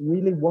 it's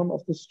really one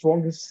of the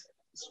strongest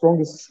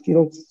strongest,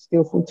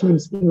 skillful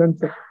teams England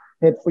have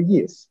had for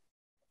years.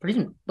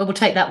 Brilliant. Well, we'll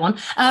take that one.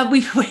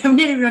 We're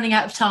nearly running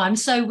out of time,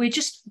 so we're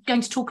just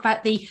going to talk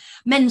about the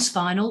men's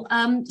final.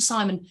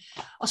 Simon,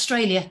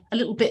 Australia, a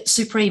little bit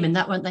supreme in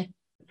that, weren't they?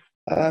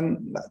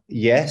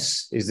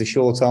 Yes, is the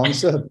short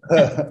answer.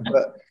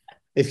 But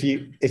if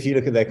you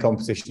look at their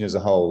competition as a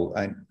whole,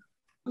 and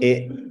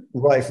it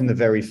right from the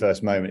very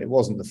first moment, it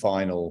wasn't the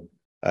final.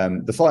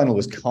 The final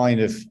was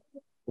kind of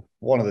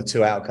one of the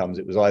two outcomes.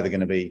 It was either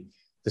going to be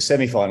the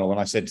semi-final. When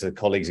I said to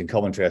colleagues in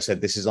commentary, I said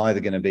this is either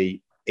going to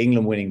be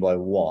England winning by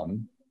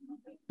 1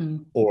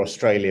 or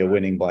Australia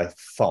winning by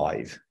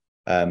 5.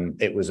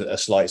 It was a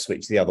slight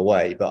switch the other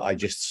way, but I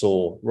just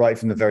saw right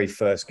from the very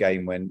first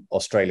game when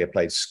Australia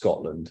played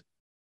Scotland,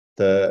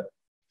 the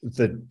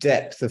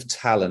depth of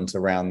talent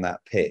around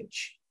that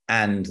pitch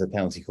and the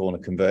penalty corner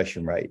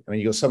conversion rate. I mean,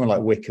 you've got someone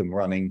like Wickham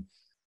running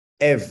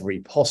every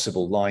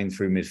possible line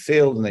through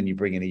midfield, and then you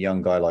bring in a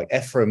young guy like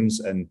Ephraim's,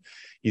 and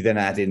you then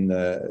add in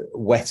the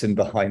Wetton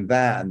behind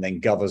that, and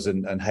then Govers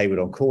and Hayward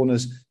on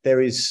corners.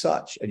 There is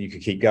such, and you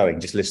could keep going,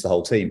 just list the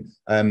whole team.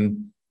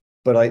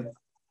 But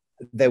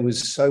there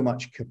was so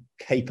much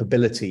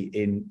capability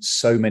in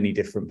so many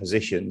different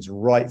positions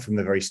right from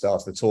the very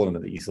start of the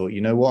tournament that you thought,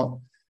 you know what?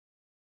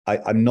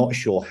 I'm not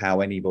sure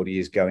how anybody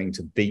is going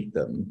to beat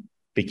them,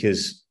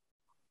 because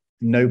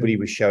nobody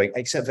was showing,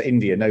 except for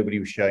India, nobody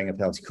was showing a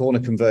penalty corner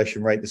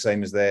conversion rate the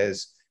same as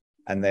theirs.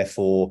 And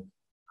therefore,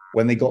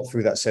 when they got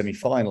through that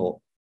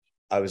semi-final,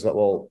 I was like,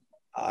 well,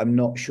 I'm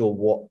not sure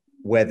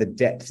where the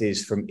depth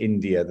is from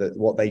India. That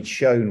what they'd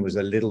shown was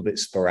a little bit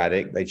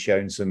sporadic. They'd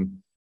shown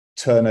some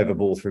turnover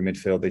ball through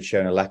midfield. They'd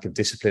shown a lack of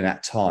discipline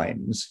at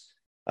times.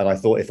 And I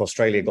thought if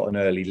Australia got an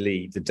early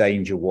lead, the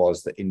danger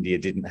was that India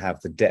didn't have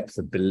the depth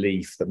of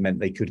belief that meant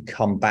they could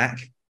come back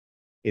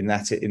in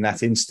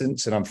that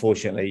instance. And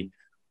unfortunately,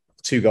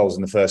 2 goals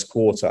in the first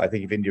quarter. I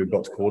think if India had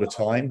got to quarter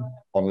time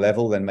on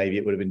level, then maybe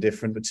it would have been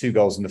different. But 2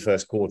 goals in the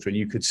first quarter, and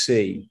you could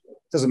see,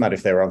 it doesn't matter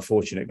if they were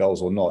unfortunate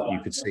goals or not, you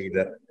could see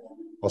that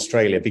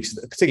Australia, because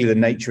particularly the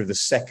nature of the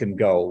second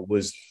goal,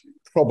 was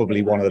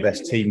probably one of the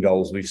best team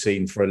goals we've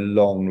seen for a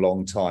long,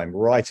 long time.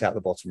 Right out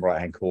the bottom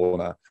right-hand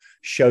corner,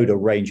 showed a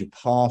range of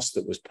pass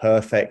that was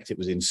perfect. It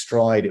was in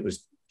stride. It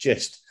was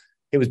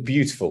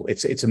beautiful.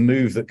 It's a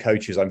move that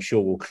coaches, I'm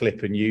sure, will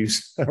clip and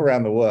use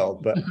around the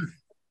world. But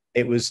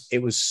it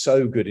was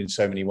so good in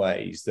so many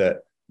ways that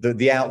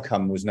the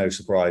outcome was no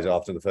surprise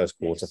after the first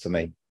quarter for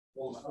me.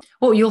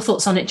 What were your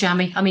thoughts on it,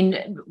 Jamie? I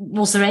mean,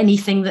 was there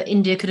anything that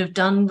India could have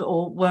done,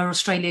 or were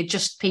Australia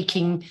just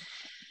peaking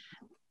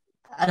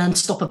and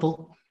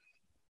unstoppable?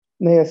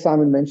 Yeah,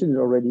 Simon mentioned it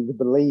already. The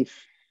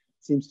belief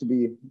seems to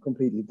be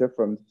completely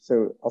different.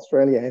 So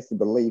Australia has the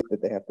belief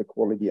that they have the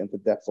quality and the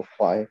depth of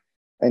play.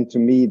 And to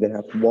me, they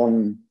have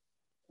one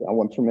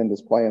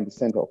tremendous player in the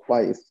center of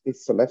play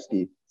is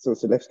Zalewski. So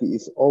Zalewski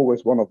is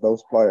always one of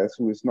those players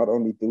who is not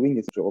only doing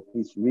his job,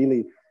 he's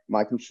really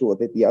making sure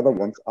that the other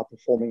ones are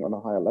performing on a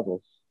higher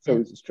level.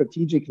 So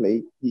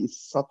strategically, he is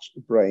such a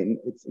brain.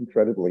 It's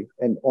incredibly.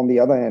 And on the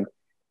other hand,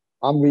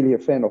 I'm really a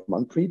fan of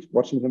Manpreet,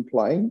 watching him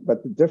playing,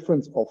 but the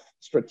difference of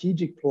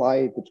strategic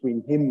play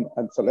between him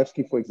and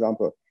Zalewski, for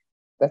example,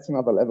 that's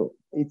another level.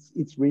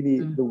 It's really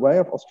the way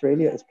of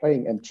Australia is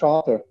playing. And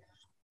Carter,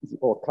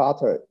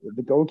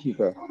 the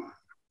goalkeeper,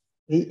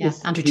 he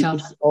is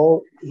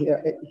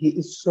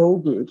so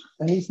good,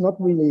 and he's not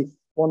really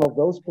one of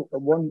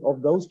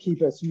those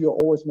keepers who you're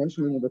always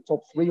mentioning in the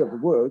top 3 of the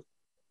world.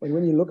 And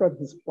when you look at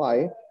his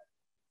play,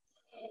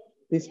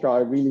 this guy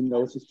really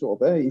knows his job.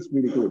 He's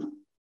really good,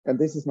 and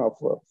this is now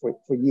for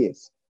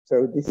years.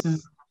 So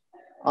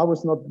I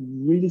was not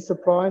really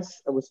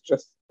surprised. I was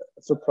just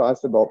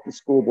surprised about the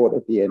scoreboard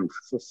at the end.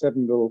 So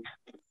 7-0.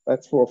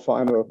 That's for a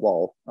final.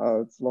 Wow,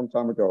 it's a long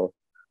time ago.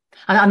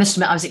 I must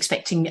admit, I was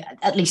expecting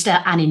at least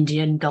an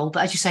Indian goal,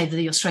 but as you say,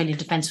 the Australian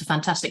defence were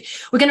fantastic.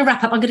 We're going to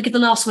wrap up. I'm going to give the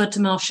last word to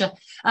Marsha.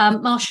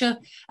 Marsha,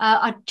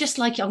 I'd just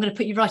like you, I'm going to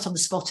put you right on the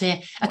spot here.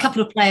 A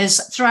couple of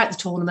players throughout the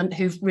tournament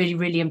who've really,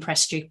 really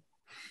impressed you.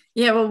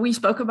 Yeah, well, we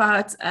spoke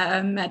about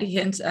Maddie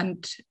Hint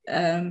and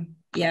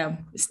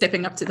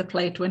stepping up to the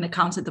plate when it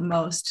counted the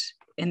most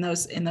in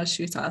those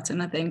shootouts.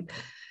 And I think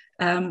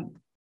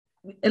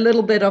a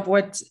little bit of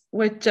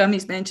what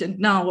Jamie's mentioned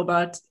now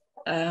about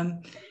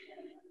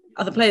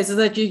other players is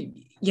that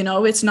you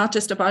know it's not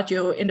just about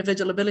your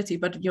individual ability,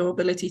 but your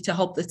ability to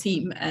help the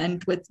team.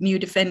 And with new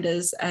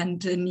defenders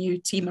and a new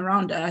team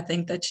around her, I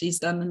think that she's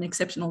done an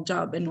exceptional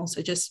job in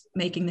also just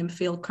making them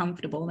feel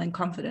comfortable and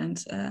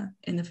confident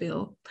in the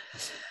field.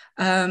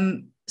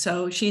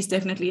 So she's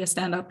definitely a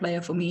standout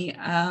player for me.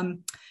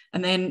 And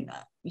then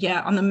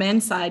on the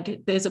men's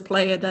side, there's a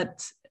player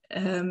that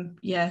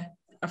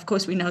of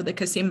course we know the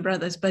Kasim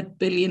brothers, but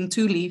Billy and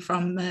Thuli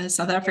from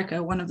South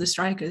Africa, one of the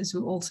strikers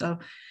who also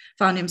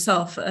found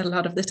himself a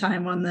lot of the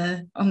time on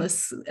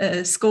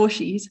the score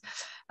sheet.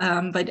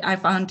 But I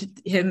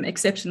found him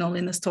exceptional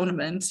in this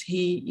tournament.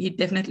 He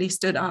definitely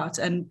stood out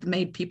and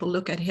made people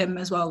look at him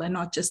as well, and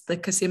not just the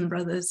Kasim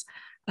brothers.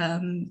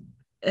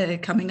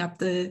 coming up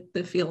the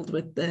field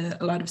with a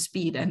lot of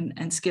speed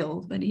and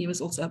skill, but he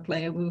was also a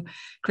player who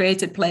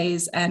created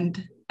plays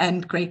and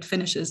great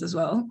finishes as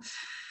well.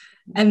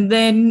 And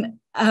then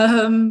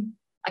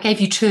I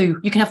gave you two.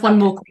 You can have one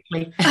more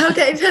quickly.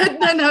 Okay,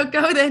 no,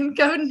 go then.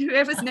 Go and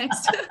whoever's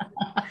next.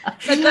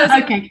 But those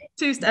are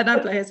two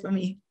stand-up players for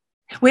me.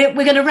 We're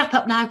going to wrap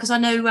up now because I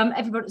know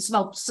everybody's,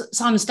 well,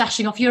 Simon's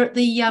dashing off. You're at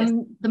the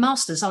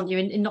Masters, aren't you,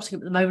 in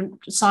Nottingham at the moment,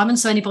 Simon?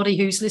 So anybody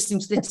who's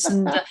listening to this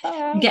and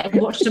get to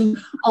watch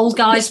some old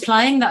guys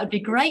playing, that would be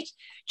great.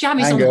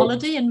 Jamie's on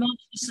holiday and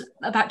Marsha's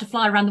about to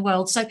fly around the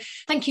world. So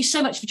thank you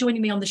so much for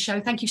joining me on the show.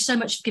 Thank you so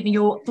much for giving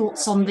your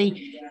thoughts on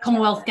the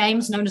Commonwealth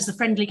Games, known as the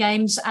Friendly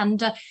Games.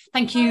 And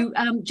thank you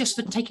just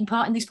for taking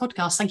part in these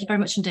podcasts. Thank you very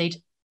much indeed.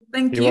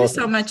 Thank you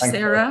so much,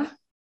 Sarah.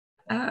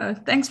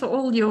 Thanks for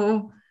all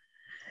your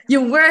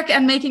work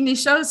and making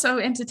these shows so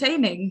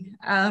entertaining.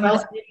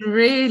 It's been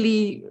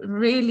really,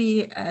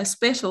 really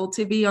special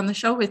to be on the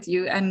show with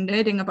you and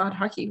nerding about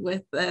hockey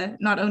with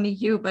not only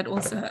you, but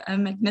also a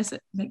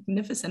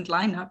magnificent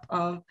lineup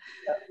of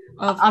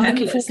I'm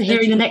looking forward to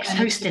hearing the next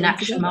host in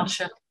action,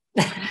 Marsha.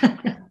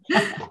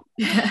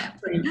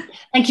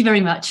 Thank you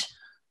very much.